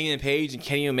Hangman Page and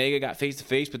Kenny Omega got face to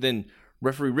face, but then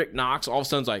referee Rick Knox all of a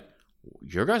sudden's like,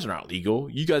 your guys are not legal.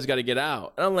 You guys got to get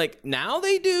out. And I'm like, now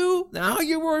they do? Now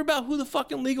you're worried about who the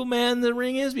fucking legal man in the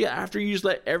ring is after you just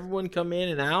let everyone come in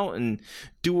and out and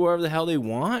do whatever the hell they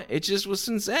want? It just was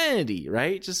insanity,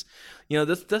 right? Just,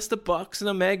 that's the Bucks and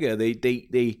Omega.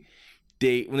 They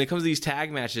when it comes to these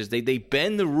tag matches, they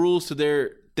bend the rules to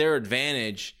their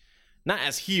advantage, not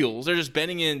as heels. They're just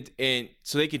bending in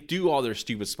so they could do all their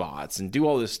stupid spots and do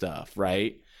all this stuff,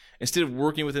 right? Instead of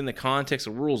working within the context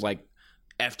of rules like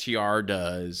FTR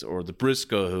does, or the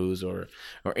Briscoes, or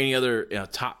any other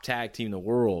top tag team in the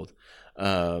world.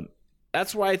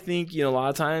 That's why I think a lot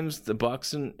of times the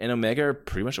Bucks and Omega are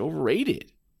pretty much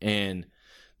overrated, and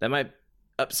that might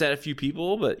upset a few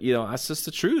people, but that's just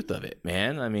the truth of it,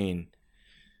 man. I mean,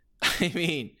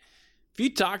 if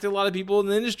you talk to a lot of people in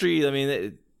the industry,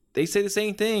 they say the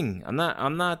same thing. I'm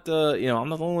not the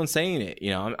only one saying it.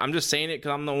 I'm just saying it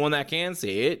because I'm the one that can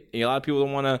say it. A lot of people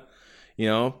don't want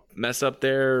to mess up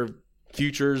their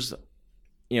futures.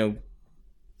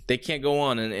 They can't go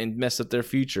on and mess up their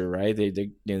future, right?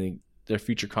 Their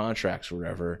future contracts or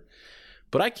whatever.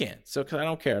 But I can, so because I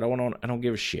don't care. I don't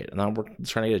give a shit, and I'm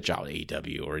trying to get a job at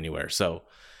AEW or anywhere. So,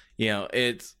 they're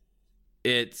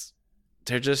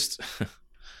just,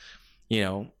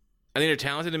 I think they're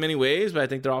talented in many ways, but I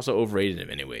think they're also overrated in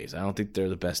many ways. I don't think they're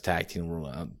the best tag team in the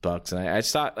world, Bucks. And I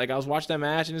just thought, I was watching that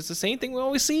match, and it's the same thing we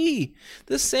always see.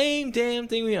 The same damn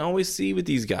thing we always see with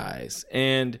these guys.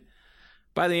 And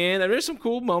by the end, there's some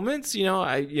cool moments.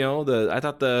 I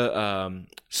thought the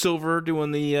Silver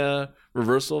doing the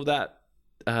reversal of that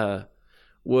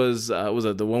was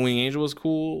the One Wing Angel was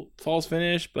cool, false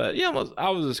finish. But I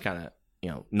was just kind of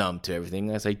numb to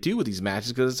everything as I do with these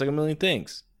matches because it's like a million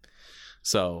things.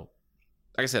 So,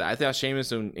 like I said, I thought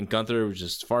Sheamus and Gunther was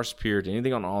just far superior to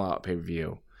anything on All Out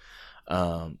pay-per-view.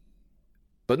 But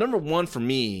number one for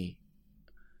me,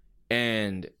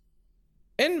 and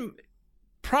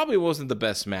probably wasn't the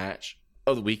best match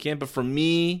of the weekend, but for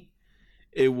me,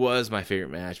 it was my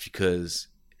favorite match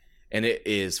and it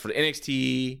is for the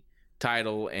NXT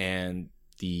title and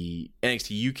the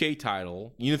NXT UK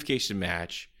title unification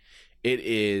match. It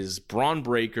is Braun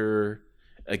Breaker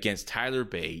against Tyler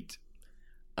Bate.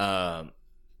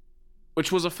 Which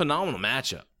was a phenomenal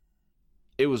matchup.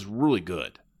 It was really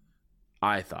good,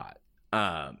 I thought.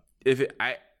 I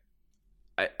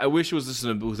wish it was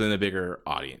within a bigger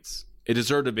audience. It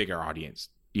deserved a bigger audience,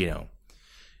 but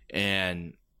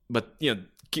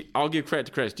I'll give credit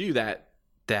to credit's due that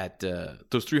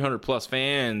those 300 plus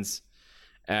fans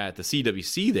at the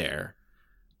CWC there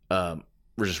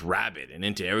were just rabid and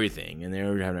into everything, and they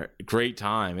were having a great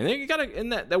time. And they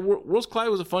that Worlds Collide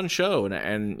was a fun show,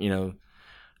 and it's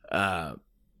a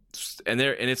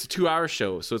 2-hour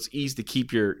show, so it's easy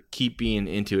to keep being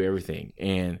into everything.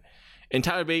 And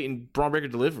Tyler Bate and Braun Breaker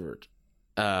delivered.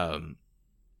 But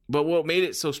what made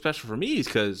it so special for me is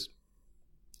because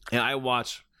I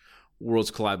watched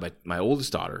Worlds Collide by my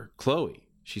oldest daughter, Chloe.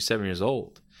 She's 7 years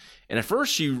old, and at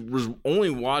first she was only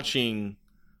watching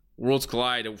Worlds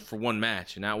Collide for one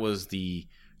match, and that was the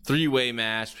 3-way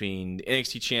match between the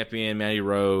NXT champion Mandy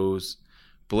Rose,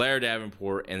 Blair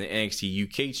Davenport, and the NXT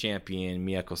UK champion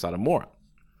Miyako Satomura.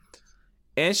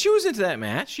 And she was into that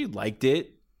match. She liked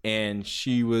it, and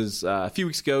she was a few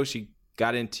weeks ago she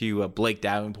got into Blake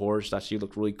Davenport. She thought she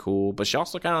looked really cool, but she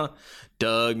also kind of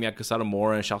dug Miyako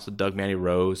Satomura, and she also dug Mandy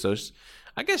Rose. So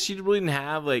I guess she really didn't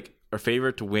have her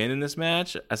favorite to win in this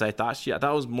match, as I thought it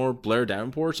was more Blair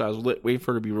Davenport, so I was waiting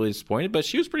for her to be really disappointed. But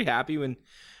she was pretty happy when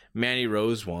Mandy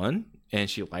Rose won, and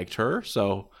she liked her,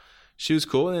 so she was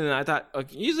cool. And then I thought,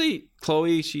 usually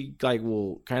Chloe, she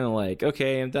will kind of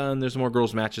okay, I'm done. There's more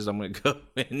girls matches. I'm gonna go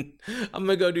and I'm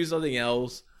gonna go do something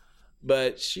else.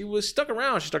 But she was stuck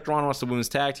around. She stuck around and watched the women's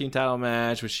tag team title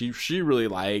match, which she really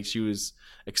liked. She was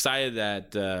excited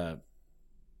that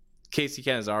Casey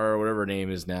Canizaro, or whatever her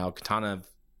name is now, Katana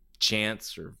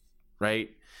Chance,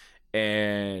 right?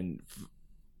 And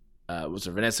was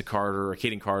it Vanessa Carter or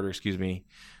Kaden Carter? Excuse me.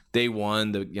 They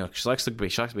won. She likes the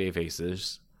baby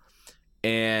faces,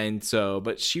 and so.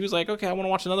 But she was like, okay, I want to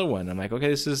watch another one. I'm like, okay,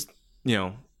 this is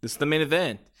the main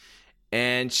event,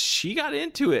 and she got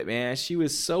into it, man. She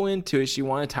was so into it. She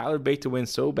wanted Tyler Bate to win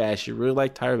so bad. She really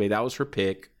liked Tyler Bate. That was her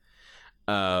pick.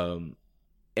 And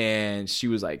she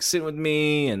was sitting with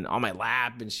me and on my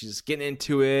lap, and she's getting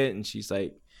into it, and she's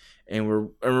like. And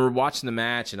we're watching the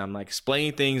match, and I'm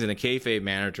explaining things in a kayfabe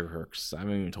manner to her because I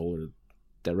haven't even told her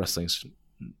that wrestling's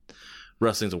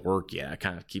a work yet. I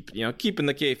kind of keeping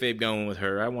the kayfabe going with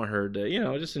her. I want her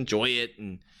to just enjoy it,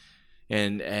 and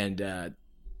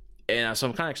so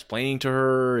I'm kind of explaining to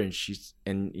her, and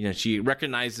she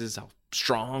recognizes how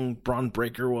strong Braun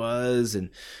Breaker was. And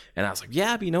I was like,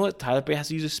 yeah, but you know what? Tyler Bate has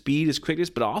to use his speed, his quickness,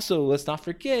 but also let's not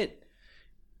forget,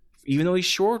 even though he's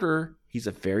shorter, he's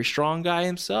a very strong guy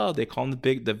himself. They call him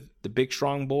the big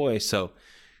strong boy. So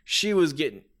she was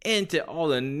getting into all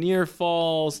the near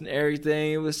falls and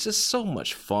everything. It was just so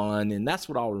much fun, and that's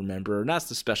what I'll remember. And that's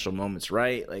the special moments,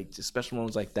 right? Like just special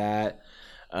moments like that.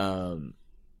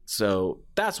 So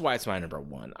that's why it's my number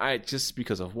one. Just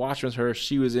because of watching with her,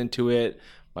 she was into it.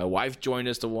 My wife joined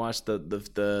us to watch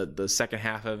the second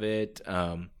half of it.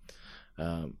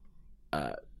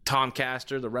 Tom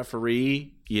Castor, the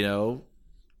referee,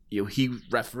 he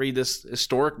refereed this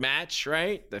historic match,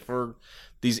 right? For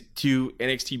these two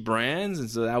NXT brands, and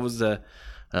so that was the,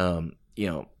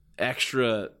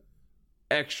 extra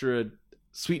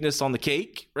sweetness on the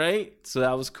cake, right? So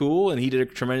that was cool, and he did a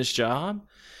tremendous job,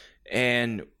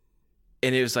 and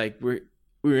it was like we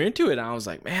were into it. And I was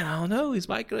like, man, I don't know,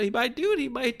 he might do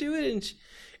it,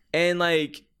 and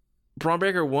like Braun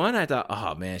Breaker won. I thought,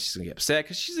 oh man, she's gonna get upset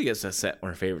because she's gonna get upset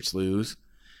when her favorites lose.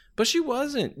 But she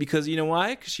wasn't, because you know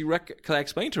why? Because I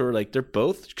explained to her, like, they're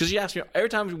both, because she asked me every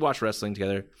time we watch wrestling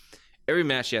together, every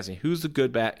match she asked me, who's the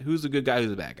good guy, who's the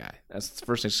bad guy? That's the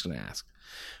first thing she's going to ask.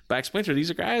 But I explained to her,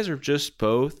 these guys are just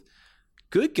both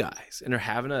good guys, and they're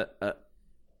having a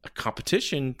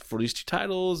competition for these two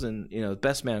titles, and the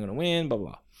best man going to win, blah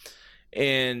blah.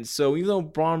 And so even though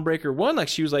Braun Breaker won, like,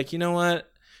 she was like, you know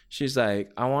what? She's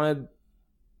like, I wanted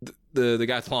the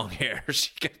guy with long hair.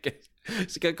 She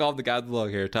got called the guy with the long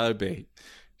hair, Tyler Bate.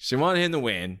 She wanted him to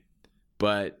win,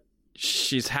 but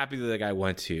she's happy that the guy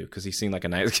won too, because he seemed like a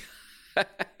nice guy.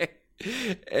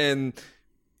 and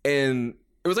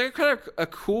it was like kind of a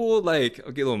cool, like,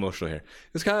 I'll get a little emotional here.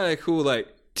 It was kind of like a cool, like,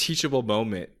 teachable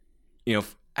moment,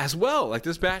 as well. Like,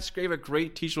 this match gave a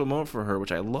great teachable moment for her,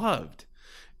 which I loved.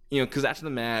 Because after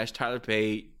the match, Tyler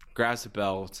Bate grabs the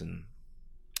belt and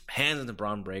hands it to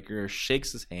Braun Breaker,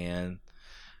 shakes his hand.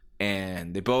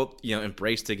 And they both,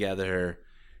 embrace together.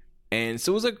 And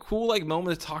so it was a cool, like,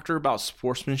 moment to talk to her about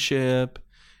sportsmanship.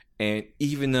 And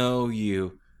even though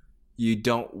you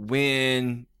don't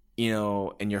win,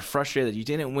 and you're frustrated that you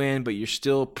didn't win, but you're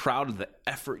still proud of the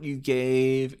effort you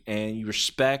gave, and you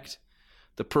respect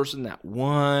the person that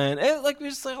won. And, like,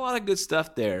 there's like a lot of good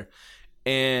stuff there.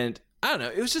 And I don't know,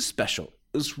 it was just special.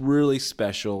 It was really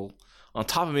special, on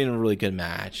top of being a really good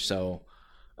match. So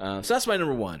that's my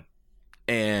number one.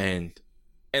 And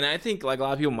I think, like, a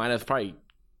lot of people might have probably,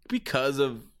 because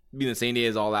of being the same day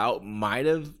as All Out, might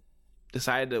have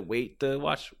decided to wait to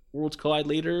watch Worlds Collide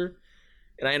later.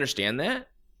 And I understand that.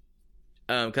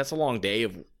 Because that's a long day,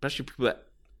 especially people that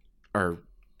are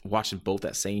watching both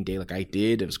that same day like I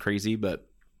did. It was crazy, but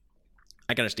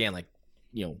I can understand, like,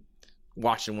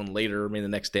 watching one later, maybe the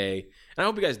next day. And I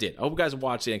hope you guys did. I hope you guys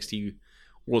watched the NXT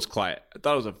Worlds Collide. I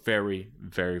thought it was a very,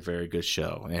 very, very good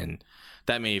show. And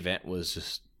that main event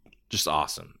was just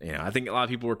awesome. I think a lot of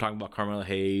people were talking about Carmelo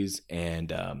Hayes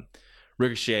and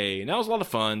Ricochet, and that was a lot of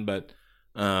fun. But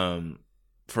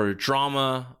for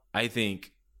drama, I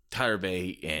think Tyler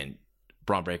Bate and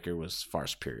Braun Breaker was far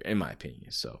superior, in my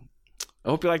opinion. So I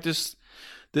hope you like this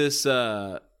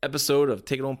episode of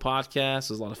Take It Home Podcast.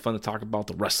 It was a lot of fun to talk about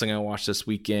the wrestling I watched this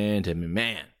weekend. I mean,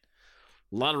 man,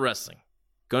 a lot of wrestling.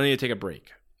 Gonna need to take a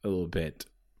break a little bit,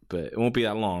 but it won't be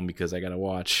that long because I gotta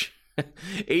watch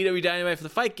AEW Dynamite for the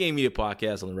Fight Game Media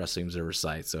Podcast on the Wrestling Observer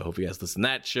site. So I hope you guys listen to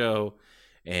that show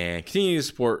and continue to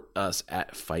support us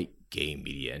at Fight Game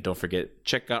Media. And don't forget,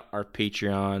 check out our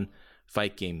Patreon,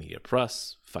 Fight Game Media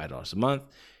Plus, $5 a month.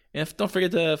 And don't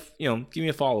forget to give me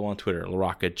a follow on Twitter,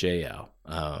 LaRoccaJL.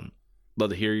 Love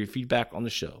to hear your feedback on the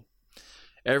show.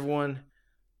 Everyone,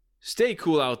 stay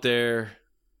cool out there.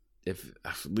 At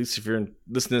least if you're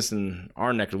listening in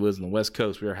our neck of the woods on the West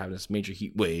Coast, we are having this major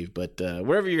heat wave. But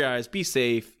wherever you guys, be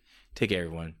safe. Take care,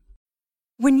 everyone.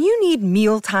 When you need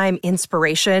mealtime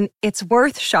inspiration, it's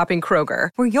worth shopping Kroger,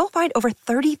 where you'll find over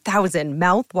 30,000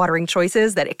 mouth-watering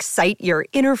choices that excite your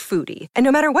inner foodie. And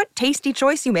no matter what tasty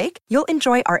choice you make, you'll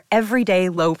enjoy our everyday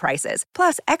low prices,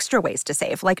 plus extra ways to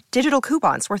save, like digital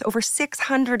coupons worth over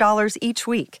 $600 each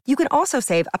week. You can also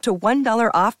save up to $1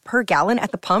 off per gallon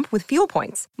at the pump with fuel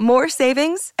points. More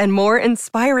savings and more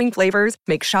inspiring flavors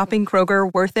make shopping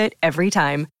Kroger worth it every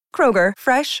time. Kroger,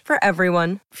 fresh for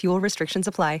everyone. Fuel restrictions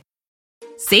apply.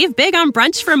 Save big on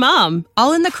brunch for mom,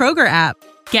 all in the Kroger app.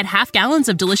 Get half gallons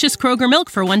of delicious Kroger milk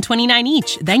for $1.29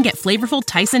 each. Then get flavorful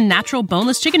Tyson natural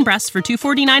boneless chicken breasts for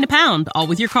 $2.49 a pound, all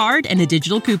with your card and a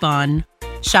digital coupon.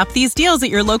 Shop these deals at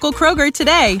your local Kroger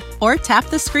today, or tap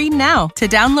the screen now to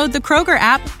download the Kroger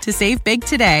app to save big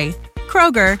today.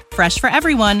 Kroger, fresh for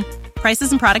everyone. Prices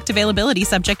and product availability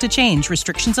subject to change.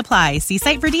 Restrictions apply. See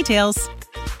site for details.